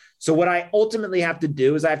 $5. So what I ultimately have to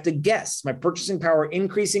do is I have to guess my purchasing power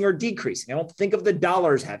increasing or decreasing. I don't think of the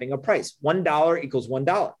dollars having a price. $1 equals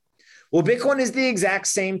 $1. Well, Bitcoin is the exact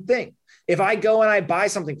same thing. If I go and I buy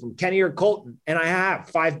something from Kenny or Colton and I have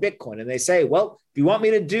 5 Bitcoin and they say, well, if you want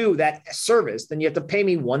me to do that service, then you have to pay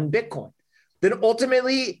me 1 Bitcoin. Then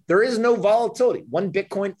ultimately there is no volatility. 1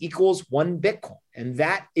 Bitcoin equals 1 Bitcoin. And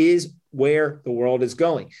that is where the world is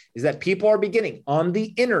going, is that people are beginning on the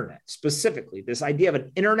internet, specifically this idea of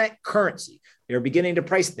an internet currency. They're beginning to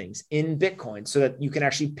price things in Bitcoin so that you can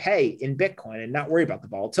actually pay in Bitcoin and not worry about the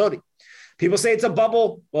volatility. People say it's a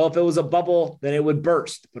bubble. Well, if it was a bubble, then it would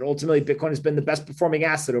burst. But ultimately, Bitcoin has been the best performing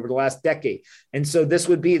asset over the last decade. And so this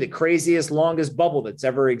would be the craziest, longest bubble that's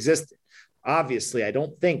ever existed. Obviously, I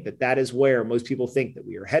don't think that that is where most people think that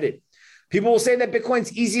we are headed. People will say that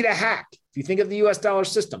Bitcoin's easy to hack. If you think of the US dollar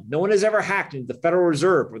system, no one has ever hacked into the Federal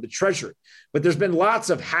Reserve or the Treasury, but there's been lots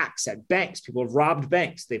of hacks at banks. People have robbed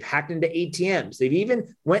banks. They've hacked into ATMs. They've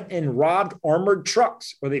even went and robbed armored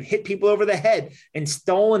trucks, or they've hit people over the head and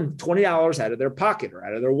stolen $20 out of their pocket or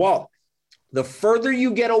out of their wallet. The further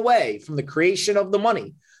you get away from the creation of the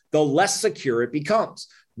money, the less secure it becomes.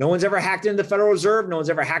 No one's ever hacked into the Federal Reserve. No one's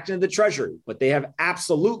ever hacked into the Treasury, but they have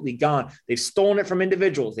absolutely gone. They've stolen it from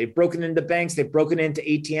individuals. They've broken into banks. They've broken into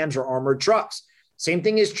ATMs or armored trucks. Same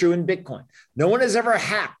thing is true in Bitcoin. No one has ever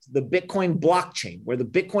hacked the Bitcoin blockchain where the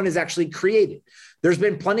Bitcoin is actually created. There's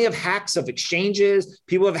been plenty of hacks of exchanges.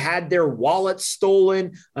 People have had their wallets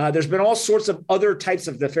stolen. There's been all sorts of other types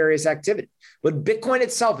of nefarious activity, but Bitcoin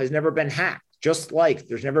itself has never been hacked. Just like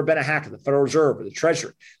there's never been a hack of the Federal Reserve or the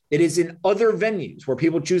Treasury. It is in other venues where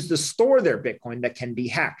people choose to store their Bitcoin that can be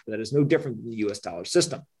hacked, but that is no different than the US dollar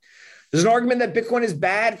system. There's an argument that Bitcoin is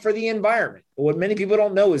bad for the environment. But what many people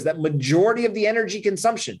don't know is that majority of the energy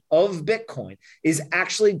consumption of Bitcoin is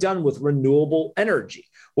actually done with renewable energy.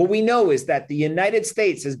 What we know is that the United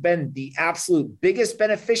States has been the absolute biggest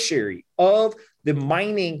beneficiary of the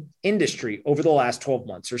mining industry over the last 12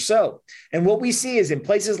 months or so. And what we see is in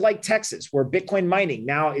places like Texas, where Bitcoin mining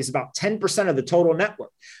now is about 10% of the total network,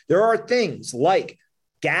 there are things like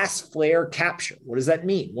gas flare capture. What does that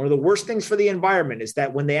mean? One of the worst things for the environment is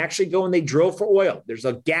that when they actually go and they drill for oil, there's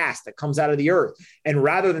a gas that comes out of the earth. And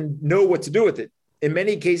rather than know what to do with it, in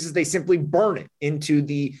many cases, they simply burn it into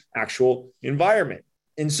the actual environment.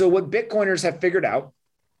 And so what Bitcoiners have figured out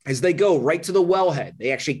is they go right to the wellhead.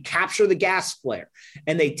 They actually capture the gas flare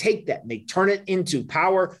and they take that and they turn it into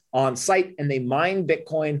power on site and they mine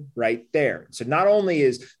Bitcoin right there. So not only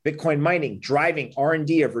is Bitcoin mining driving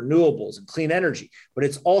R&D of renewables and clean energy, but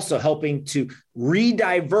it's also helping to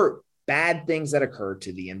re-divert bad things that occur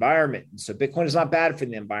to the environment. And so Bitcoin is not bad for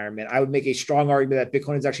the environment. I would make a strong argument that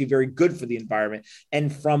Bitcoin is actually very good for the environment.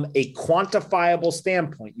 And from a quantifiable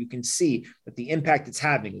standpoint, you can see that the impact it's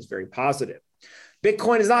having is very positive.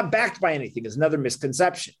 Bitcoin is not backed by anything is another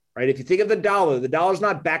misconception, right? If you think of the dollar is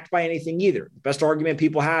not backed by anything either. The best argument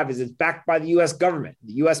people have is it's backed by the US government,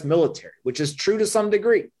 the US military, which is true to some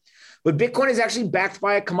degree. But Bitcoin is actually backed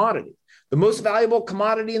by a commodity. The most valuable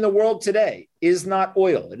commodity in the world today is not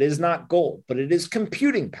oil. It is not gold, but it is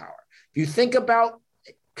computing power. If you think about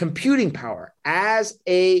computing power as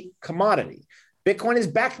a commodity, Bitcoin is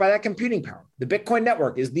backed by that computing power. The Bitcoin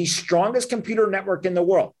network is the strongest computer network in the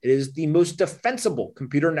world. It is the most defensible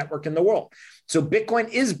computer network in the world. So Bitcoin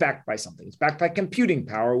is backed by something. It's backed by computing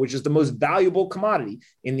power, which is the most valuable commodity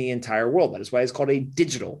in the entire world. That is why it's called a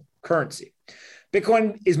digital currency.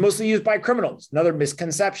 Bitcoin is mostly used by criminals. Another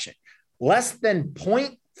misconception. Less than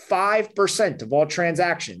 0.5% of all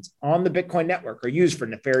transactions on the Bitcoin network are used for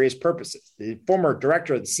nefarious purposes. The former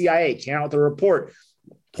director of the CIA came out with a report,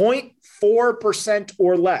 0.4%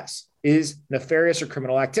 or less is nefarious or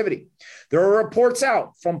criminal activity. There are reports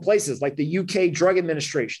out from places like the UK Drug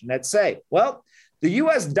Administration that say, well, the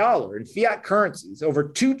US dollar and fiat currencies, over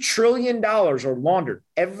 $2 trillion are laundered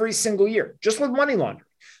every single year, just with money laundering.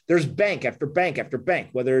 There's bank after bank after bank,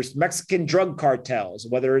 whether it's Mexican drug cartels,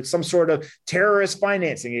 whether it's some sort of terrorist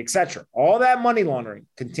financing, et cetera. All that money laundering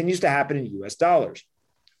continues to happen in US dollars.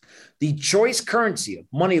 The choice currency of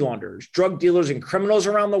money launderers, drug dealers, and criminals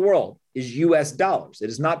around the world is US dollars. It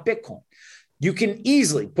is not Bitcoin. You can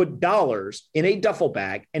easily put dollars in a duffel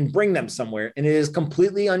bag and bring them somewhere, and it is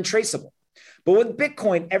completely untraceable. But with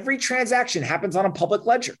Bitcoin, every transaction happens on a public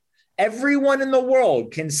ledger. Everyone in the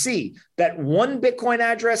world can see that one Bitcoin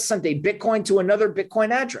address sent a Bitcoin to another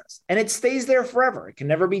Bitcoin address, and it stays there forever. It can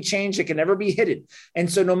never be changed. It can never be hidden.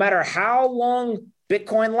 And so no matter how long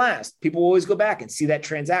Bitcoin lasts, people will always go back and see that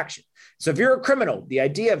transaction. So if you're a criminal, the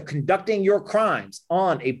idea of conducting your crimes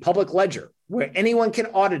on a public ledger where anyone can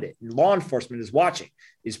audit it and law enforcement is watching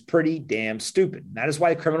is pretty damn stupid. And that is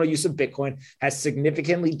why the criminal use of Bitcoin has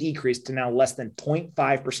significantly decreased to now less than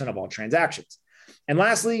 0.5% of all transactions. And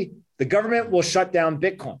lastly, the government will shut down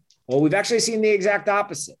Bitcoin. Well, we've actually seen the exact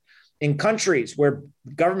opposite. In countries where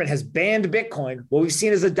the government has banned Bitcoin, what we've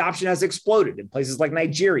seen is adoption has exploded in places like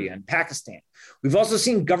Nigeria and Pakistan. We've also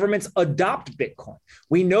seen governments adopt Bitcoin.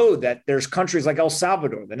 We know that there's countries like El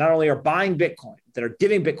Salvador that not only are buying Bitcoin, that are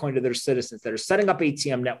giving Bitcoin to their citizens, that are setting up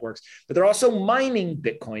ATM networks, but they're also mining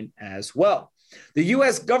Bitcoin as well. The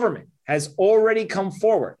US government has already come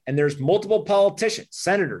forward, and there's multiple politicians,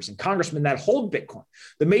 senators, and congressmen that hold Bitcoin.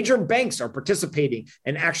 The major banks are participating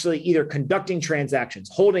and actually either conducting transactions,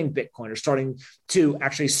 holding Bitcoin, or starting to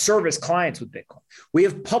actually service clients with Bitcoin. We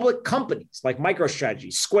have public companies like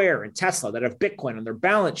MicroStrategy, Square, and Tesla that have Bitcoin on their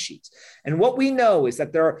balance sheets. And what we know is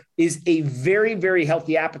that there is a very, very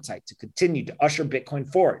healthy appetite to continue to usher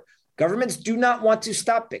Bitcoin forward. Governments do not want to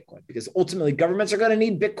stop Bitcoin because ultimately governments are going to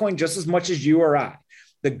need Bitcoin just as much as you or I.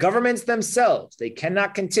 The governments themselves, they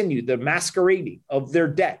cannot continue the masquerading of their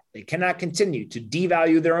debt. They cannot continue to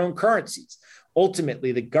devalue their own currencies.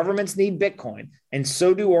 Ultimately, the governments need Bitcoin, and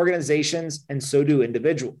so do organizations, and so do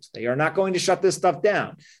individuals. They are not going to shut this stuff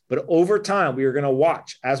down. But over time, we are going to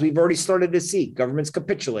watch, as we've already started to see, governments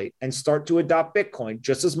capitulate and start to adopt Bitcoin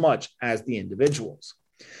just as much as the individuals.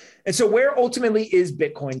 And so where ultimately is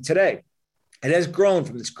Bitcoin today? It has grown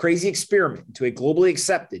from this crazy experiment into a globally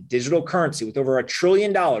accepted digital currency with over $1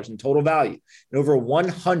 trillion in total value and over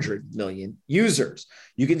 100 million users.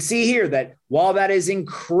 You can see here that while that is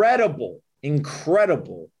incredible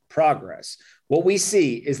progress, what we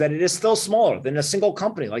see is that it is still smaller than a single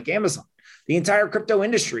company like Amazon. The entire crypto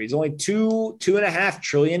industry is only $2.5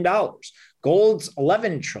 trillion. Gold's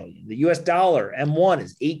 11 trillion. The US dollar M1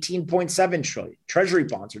 is 18.7 trillion. Treasury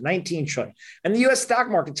bonds are 19 trillion. And the US stock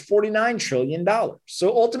market's $49 trillion. So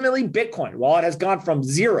ultimately, Bitcoin, while it has gone from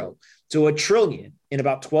zero to $1 trillion in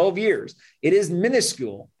about 12 years, it is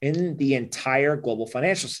minuscule in the entire global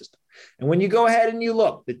financial system. And when you go ahead and you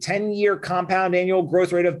look, the 10-year compound annual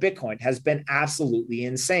growth rate of Bitcoin has been absolutely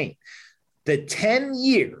insane. The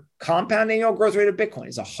 10-year compound annual growth rate of Bitcoin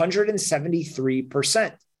is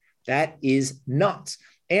 173%. That is nuts.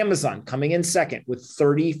 Amazon coming in second with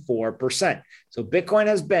 34%. So Bitcoin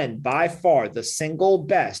has been by far the single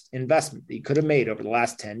best investment that you could have made over the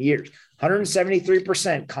last 10 years.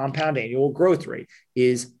 173% compound annual growth rate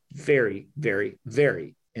is very, very,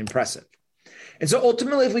 very impressive. And so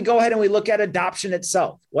ultimately, if we go ahead and we look at adoption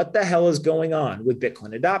itself, what the hell is going on with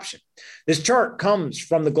Bitcoin adoption? This chart comes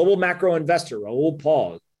from the global macro investor, Raoul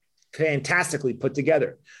Pal, fantastically put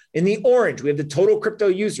together. In the orange, we have the total crypto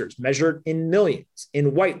users measured in millions.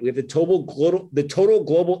 In white, we have the total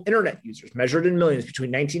global internet users measured in millions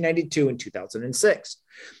between 1992 and 2006.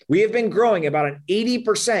 We have been growing about an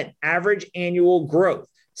 80% average annual growth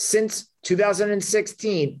since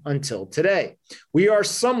 2016 until today. We are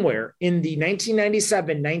somewhere in the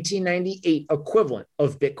 1997-1998 equivalent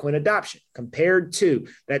of Bitcoin adoption compared to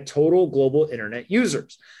that total global internet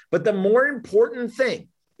users. But the more important thing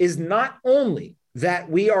is not only that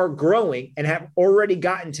we are growing and have already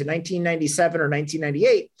gotten to 1997 or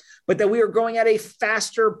 1998, but that we are growing at a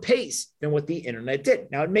faster pace than what the internet did.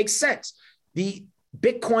 Now, it makes sense. The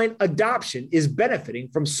Bitcoin adoption is benefiting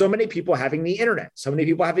from so many people having the internet, so many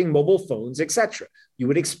people having mobile phones, etc. You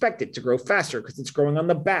would expect it to grow faster because it's growing on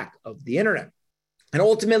the back of the internet. And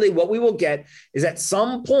ultimately, what we will get is at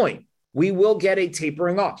some point, we will get a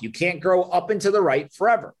tapering off. You can't grow up and to the right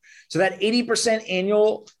forever. So that 80%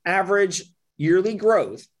 annual average yearly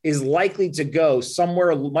growth is likely to go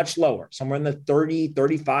somewhere much lower, somewhere in the 30,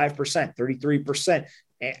 35%, 33%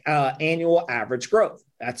 annual average growth.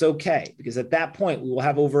 That's okay, because at that point, we will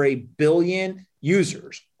have over 1 billion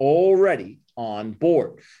users already on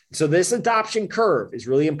board. So this adoption curve is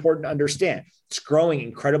really important to understand. It's growing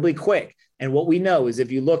incredibly quick. And what we know is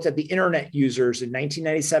if you looked at the internet users in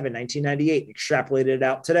 1997, 1998, and extrapolated it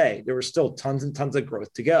out today, there were still tons and tons of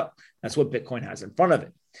growth to go. That's what Bitcoin has in front of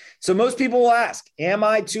it. So most people will ask, am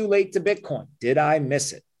I too late to Bitcoin? Did I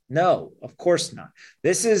miss it? No, of course not.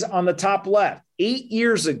 This is on the top left. 8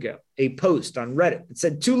 years ago, a post on Reddit that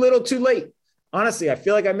said too little, too late. Honestly, I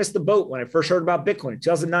feel like I missed the boat when I first heard about Bitcoin in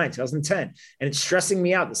 2009, 2010, and it's stressing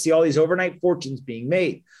me out to see all these overnight fortunes being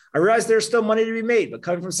made. I realize there's still money to be made, but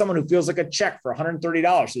coming from someone who feels like a check for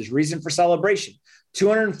 $130, there's reason for celebration.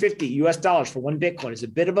 $250 for one Bitcoin is a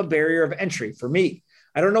bit of a barrier of entry for me.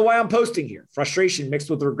 I don't know why I'm posting here. Frustration mixed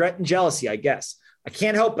with regret and jealousy, I guess. I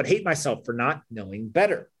can't help but hate myself for not knowing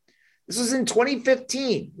better. This was in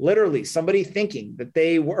 2015, literally somebody thinking that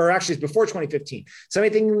they were, or actually it's before 2015,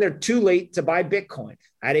 somebody thinking they're too late to buy Bitcoin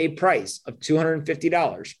at a price of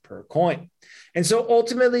 $250 per coin. And so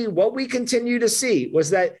ultimately what we continue to see was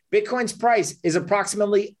that Bitcoin's price is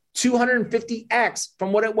approximately 250x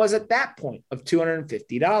from what it was at that point of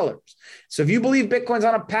 $250. So if you believe Bitcoin's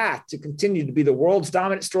on a path to continue to be the world's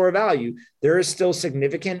dominant store of value, there is still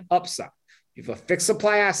significant upside. If a fixed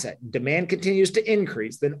supply asset demand continues to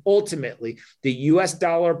increase, then ultimately the US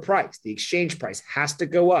dollar price, the exchange price, has to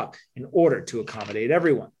go up in order to accommodate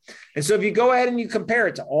everyone. And so if you go ahead and you compare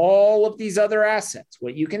it to all of these other assets,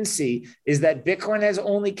 what you can see is that Bitcoin has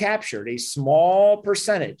only captured a small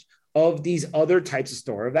percentage of these other types of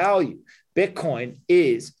store of value. Bitcoin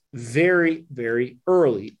is very, very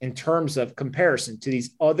early in terms of comparison to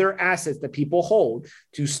these other assets that people hold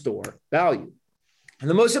to store value. And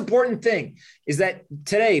the most important thing is that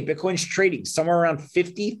today Bitcoin's trading somewhere around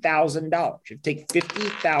 $50,000. You take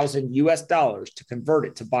 50,000 US dollars to convert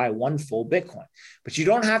it to buy one full Bitcoin. But you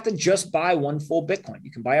don't have to just buy one full Bitcoin. You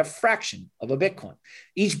can buy a fraction of a Bitcoin.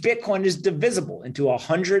 Each Bitcoin is divisible into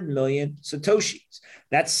 100 million Satoshis.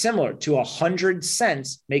 That's similar to 100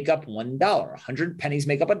 cents make up $1. 100 pennies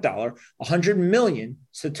make up $1. 100 million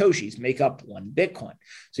Satoshis make up one Bitcoin.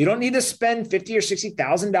 So you don't need to spend $50,000 or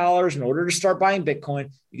 $60,000 in order to start buying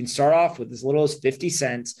Bitcoin. You can start off with as little as 50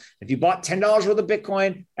 cents. If you bought $10 worth of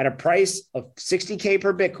Bitcoin at a price of $60K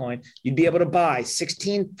per Bitcoin, you'd be able to buy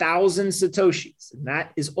 16,000 Satoshis. And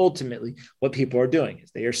that is ultimately what people are doing,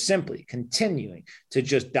 is they are simply continuing to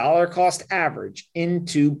just dollar cost average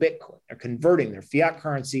into Bitcoin. They're converting their fiat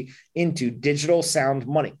currency into digital sound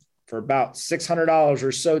money. For about $600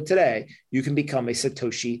 or so today, you can become a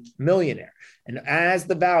Satoshi millionaire. And as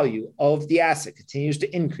the value of the asset continues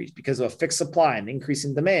to increase because of a fixed supply and increase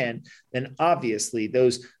in demand, then obviously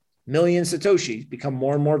those million Satoshis become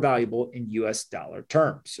more and more valuable in US dollar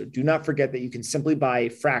terms. So do not forget that you can simply buy a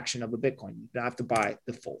fraction of a Bitcoin. You don't have to buy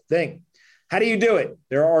the full thing. How do you do it?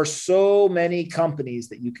 There are so many companies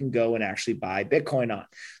that you can go and actually buy Bitcoin on.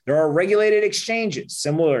 There are regulated exchanges,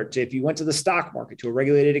 similar to if you went to the stock market to a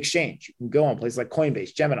regulated exchange. You can go on places like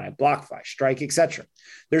Coinbase, Gemini, BlockFi, Strike, etc.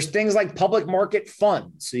 There's things like public market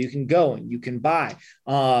funds. So you can go and you can buy,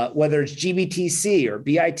 whether it's GBTC or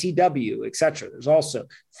BITW, etc. There's also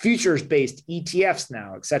futures-based ETFs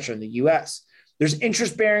now, etc. in the US. There's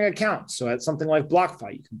interest-bearing accounts. So at something like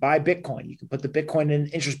BlockFi, you can buy Bitcoin. You can put the Bitcoin in an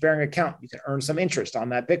interest-bearing account. You can earn some interest on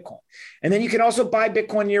that Bitcoin. And then you can also buy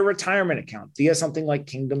Bitcoin in your retirement account via something like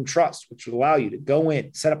Kingdom Trust, which would allow you to go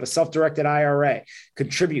in, set up a self-directed IRA,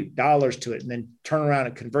 contribute dollars to it, and then turn around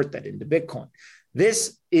and convert that into Bitcoin.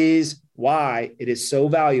 This is why it is so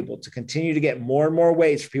valuable to continue to get more and more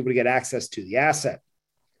ways for people to get access to the asset.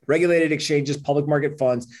 Regulated exchanges, public market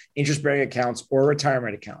funds, interest-bearing accounts, or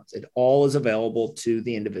retirement accounts. It all is available to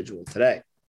the individual today.